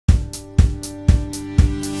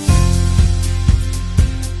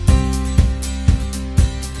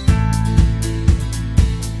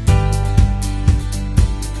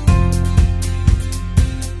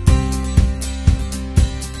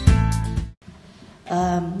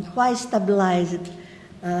Why stabilized?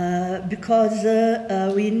 Because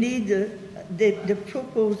we need, the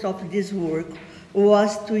purpose of this work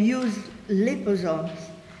was to use liposomes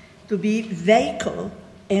to be vehicle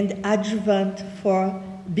and adjuvant for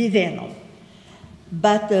bee venom.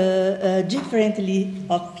 But differently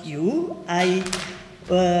of you, I,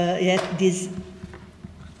 at this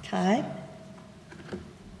time,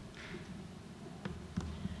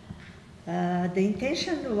 the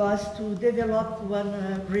intention was to develop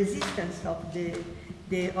one resistance of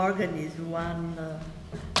the organism, one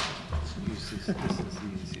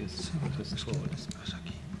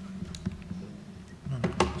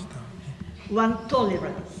one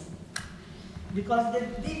tolerance. Because the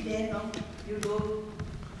bee venom, you know,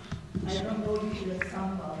 I don't know if you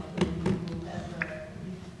some of you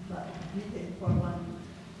have eaten for one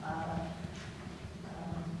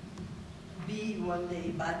bee one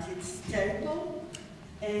day, but it's terrible.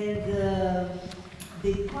 And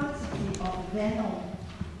the quantity of venom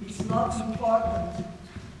is not important,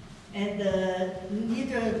 and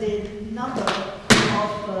neither the number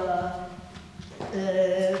of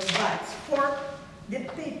bites. For the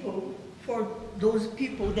people, for those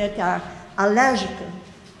people that are allergic,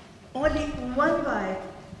 only one bite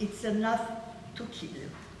is enough to kill you.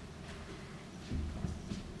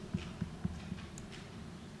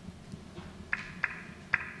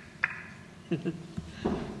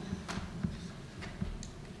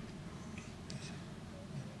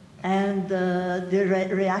 And the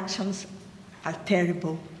reactions are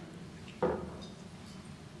terrible.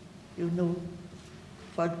 You know,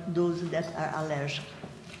 for those that are allergic.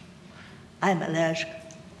 I'm allergic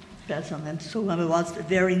person, and so I was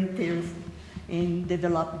very interested in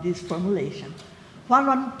developing this formulation.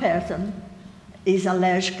 One person is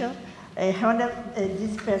allergic. When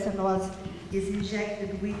this person is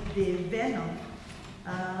injected with the venom,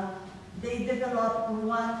 they develop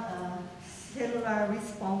one cellular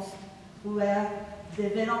response where the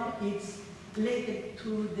venom is linked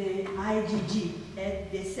to the IgG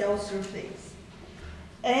at the cell surface.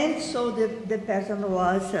 And so the person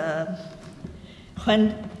was,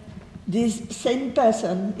 when this same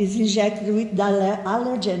person is injected with the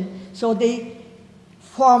allergen, so they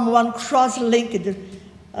form one cross-linked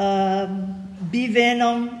bee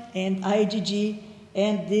venom and IgG,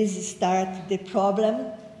 and this starts the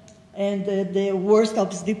problem. And the worst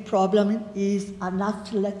of the problem is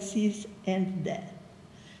anaphylaxis and death.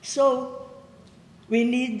 So we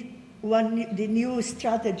need the new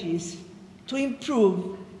strategies to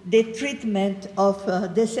improve the treatment of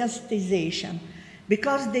desensitization,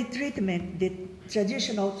 because the treatment, the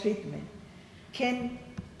traditional treatment, can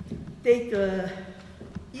take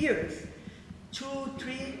years, 2,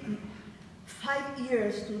 3, 5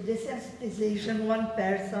 years to desensitization one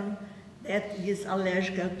person that is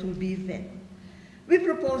allergic to bee venom. We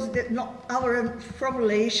proposed that our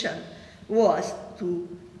formulation was to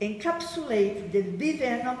encapsulate the bee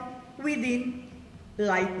venom within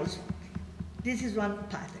liposomes. This is one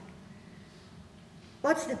pattern.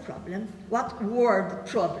 What's the problem? What word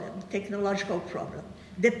problem, technological problem?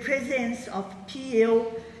 The presence of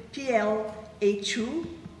PLA2,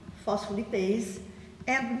 phospholipase,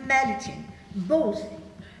 and mellitin, both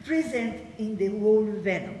present in the whole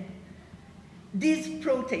venom. This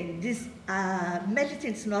protein, this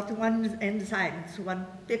mellitin is not one enzyme, it's one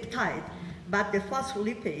peptide, but the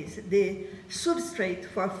phospholipase, the substrate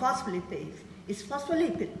for phospholipase, is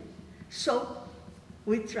phospholipid. So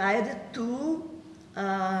we tried to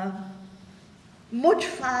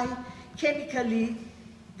modify chemically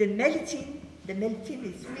the mellitin. The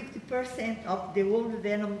mellitin is 50% of the whole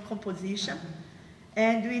venom composition,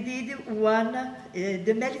 and we did one,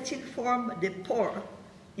 the mellitin form the pore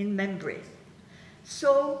in membrane.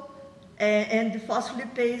 So, and the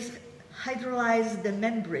phospholipase hydrolyzed the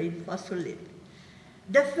membrane phospholipid.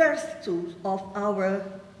 The first tool of our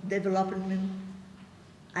development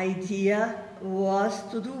idea was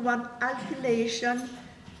to do one alkylation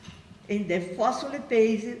in the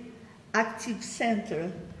phospholipase active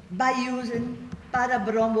center by using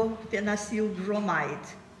para-bromo-phenacyl bromide.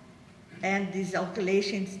 And these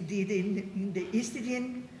alkylations did in the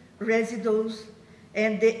histidine residues,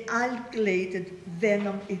 and the alkylated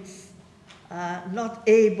venom is not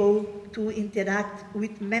able to interact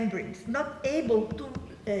with membranes, not able to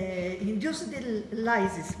induce the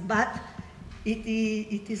lysis, but it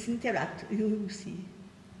is interact. You will see.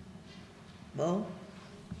 Well,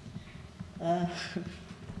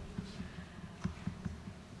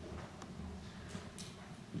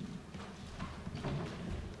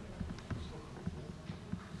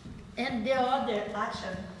 and the other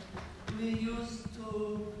action we use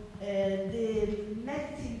to the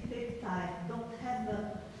mellitin peptide don't have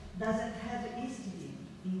doesn't have histidine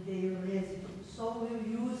in their residue. So we'll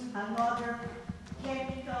use another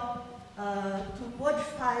chemical to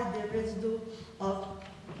modify the residue of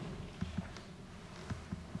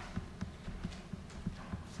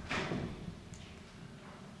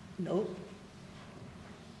no.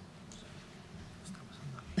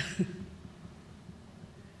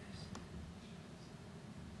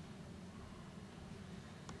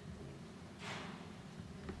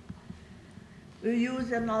 We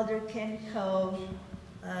use another chemical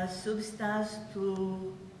substance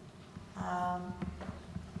to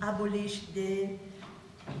abolish the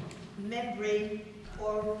membrane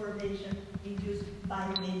pore formation induced by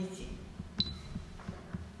mellitin.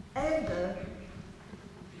 And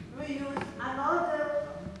we use another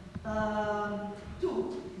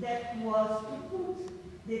tool that was to put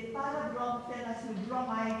the para-bromo-phenacyl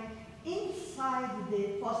bromide inside the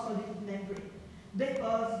phospholipase membrane,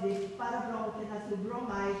 because the para-bromo-phenacyl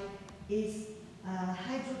bromide is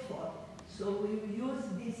hydrophobic. So we will use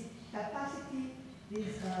this capacity,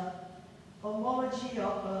 this homology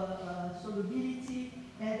of solubility,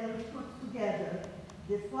 and we put together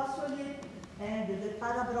the phospholipase and the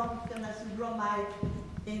para-bromo-phenacyl bromide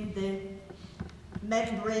in the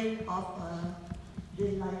membrane of the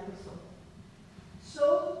liposome.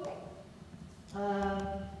 So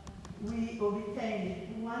we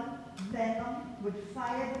obtained one venom,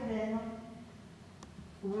 modified venom,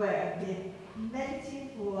 where the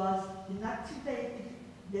mellitin was inactivated,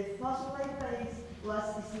 the phospholipase was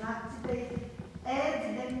inactivated,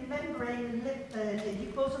 and the membrane, the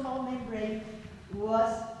liposomal membrane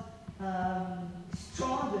was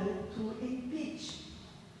stronger to impeach,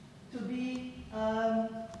 to be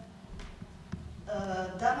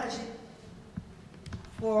damaged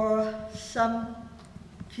for some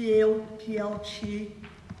PLT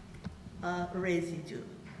residue.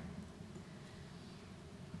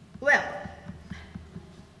 Well,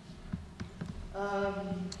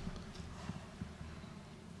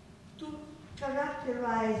 to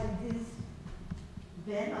characterize these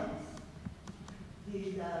venoms, the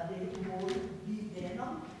honeybee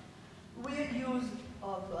venom, we use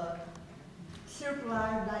of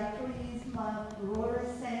circular dichroism,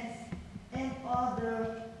 fluorescence, and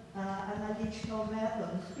other analytical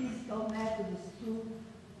methods, physical methods to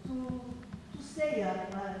say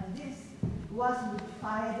this was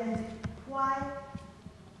modified and why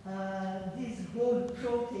these whole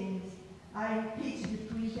proteins are impeached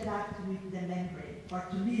to interact with the membrane or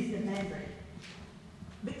to leave the membrane.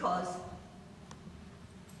 Because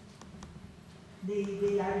they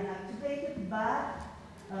are inactivated, but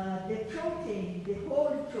the protein, the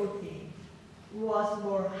whole protein, was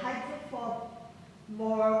more hydrophobic,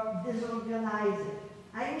 more disorganized.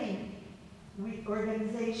 I mean, with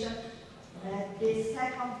organization at the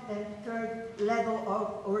second and third level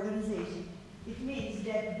of organization. It means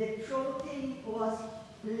that the protein was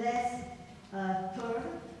less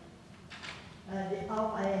turned, the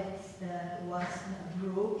alpha X was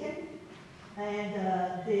broken, and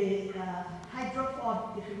the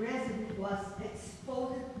hydrophobic residue was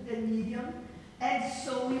exposed to the medium, and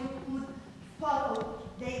so we could follow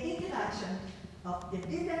the interaction of the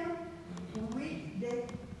venom with the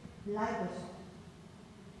liposome.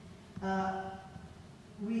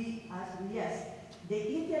 Yes, they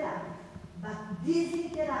interact, but this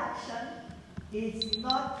interaction is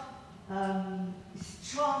not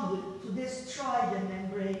strong to destroy the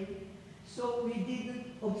membrane, so we didn't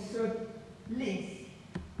observe leads.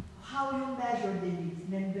 How you measure the leads,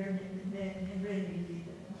 membrane leads?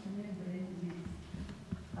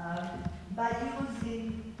 By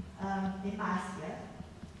using hemastia,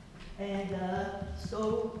 and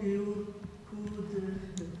so you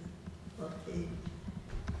could, okay.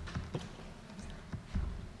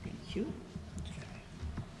 Thank you.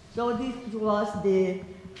 So this was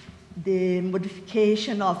the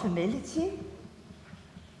modification of mellitin.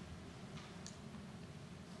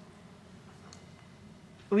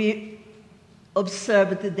 We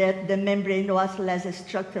observed that the membrane was less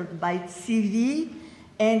structured by CV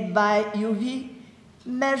and by UV,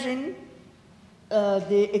 measuring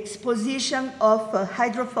the exposition of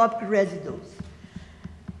hydrophobic residues.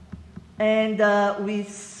 And we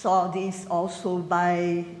saw this also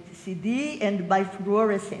by CD and by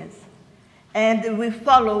fluorescence. And we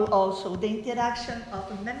follow also the interaction of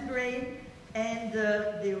the membrane and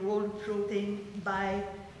the whole protein by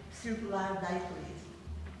circular dichroism.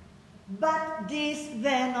 But this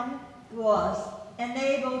venom was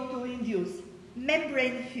unable to induce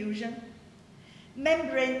membrane fusion,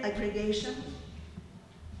 membrane aggregation,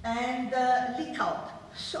 and leak out.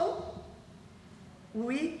 So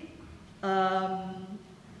we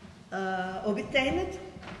obtained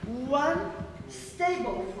one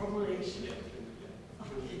stable formulation.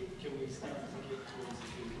 Can we start to get towards the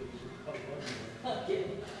conclusion? Okay,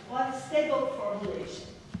 one stable formulation.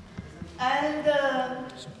 And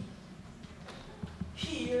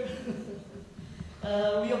here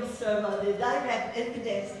we observe the direct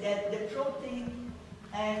evidence that the protein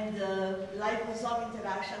and liposome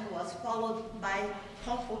interaction was followed by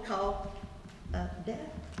confocal there.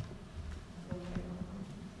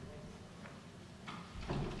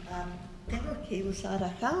 Tengo que usar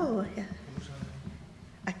acá o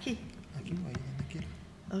aquí? Aquí o ahí, donde quiera.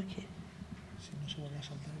 Okay. Si no se vuelve a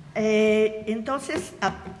saltar. Entonces,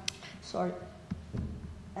 sorry.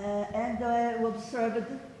 And we observed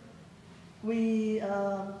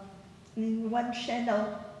in one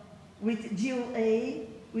channel with GOA,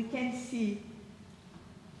 we can see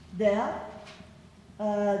there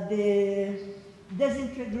the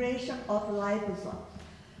disintegration of liposomes.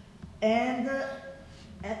 And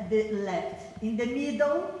at the left, in the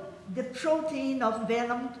middle, the protein of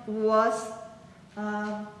Venom was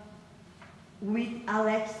with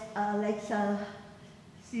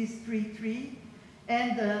Alexacis33,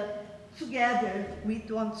 and together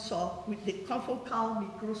with one saw, with the confocal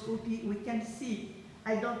microscopy, we can see,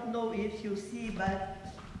 I don't know if you see, but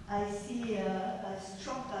I see a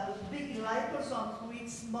big liposomes with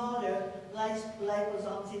smaller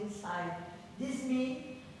liposomes inside. This means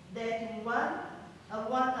that one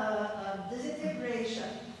disintegration,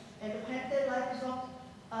 and when the liposome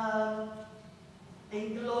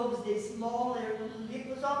englobes the smaller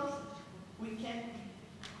liposomes, we can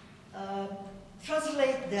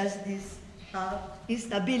translate this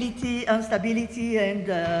instability, instability, and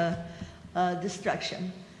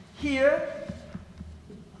destruction. Here,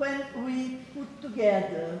 when we put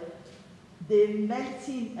together the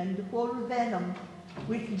mellitin and the whole venom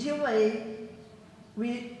with GOA,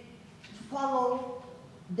 we follow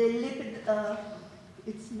the lipid,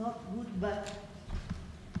 it's not good, but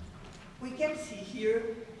we can see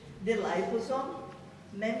here the liposome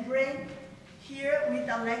membrane. Here with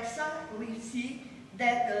Alexa, we see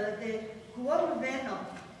that the whole venom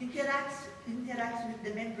interacts with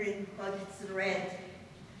the membrane because it's red.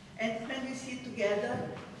 And when we see it together,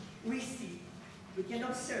 we can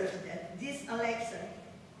observe that this Alexa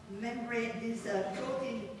membrane, this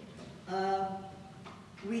protein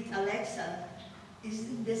with Alexa is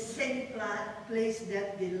in the same place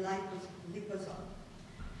that the liposome.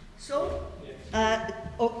 So, we're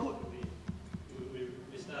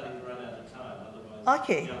starting to run out of time, otherwise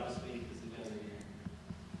okay. the other speakers are going to be...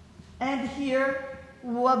 And here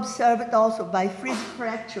we observed also by freeze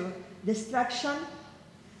fracture destruction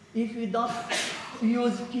if we don't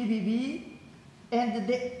use PBB, and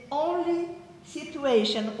the only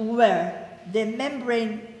situation where the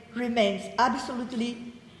membrane remains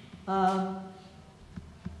absolutely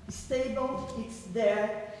stable, it's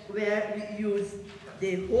there where we use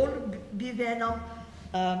the whole bee venom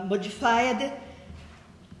modified,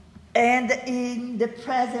 and in the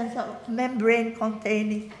presence of membrane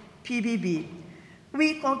containing PBB.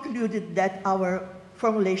 We concluded that our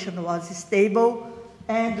formulation was stable,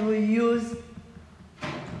 and we use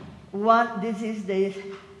this is the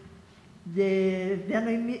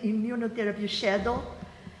Venom immunotherapy shadow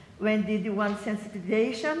when did one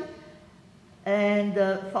sensitization, and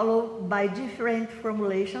followed by different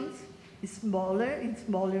formulations, smaller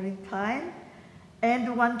in time,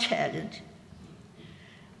 and one challenge.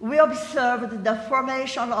 We observed the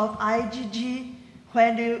formation of IgG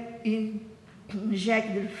when you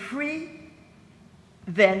inject the free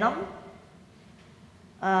venom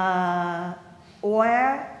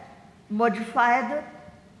or modified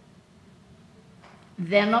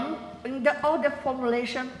venom. In the other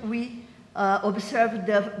formulation, we observed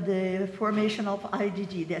the formation of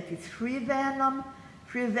IgG, that is free venom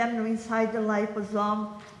inside the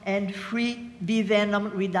liposome, and free bee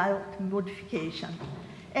venom without modification.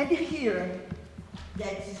 And here,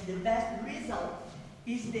 that is the best result,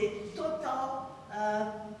 is the total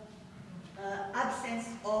absence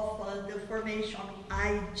of the formation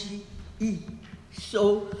IgE.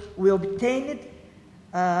 So we obtained,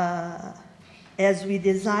 as we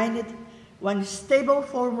designed it, one stable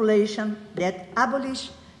formulation that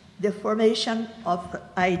abolished the formation of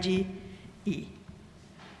IgE.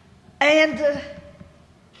 And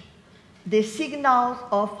the signals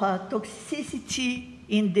of toxicity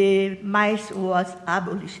in the mice was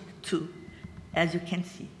abolished too, as you can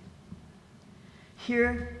see.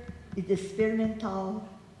 Here is the experimental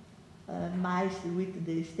mice with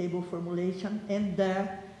the stable formulation, and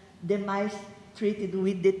there the mice treated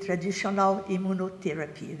with the traditional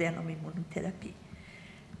immunotherapy, venom immunotherapy.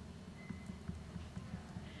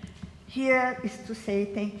 Here is to say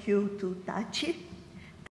thank you to Tati.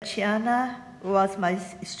 Tatiana was my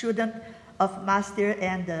student of master,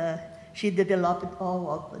 and she developed all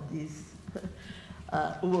of this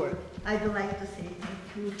work. I'd like to say thank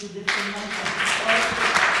you to the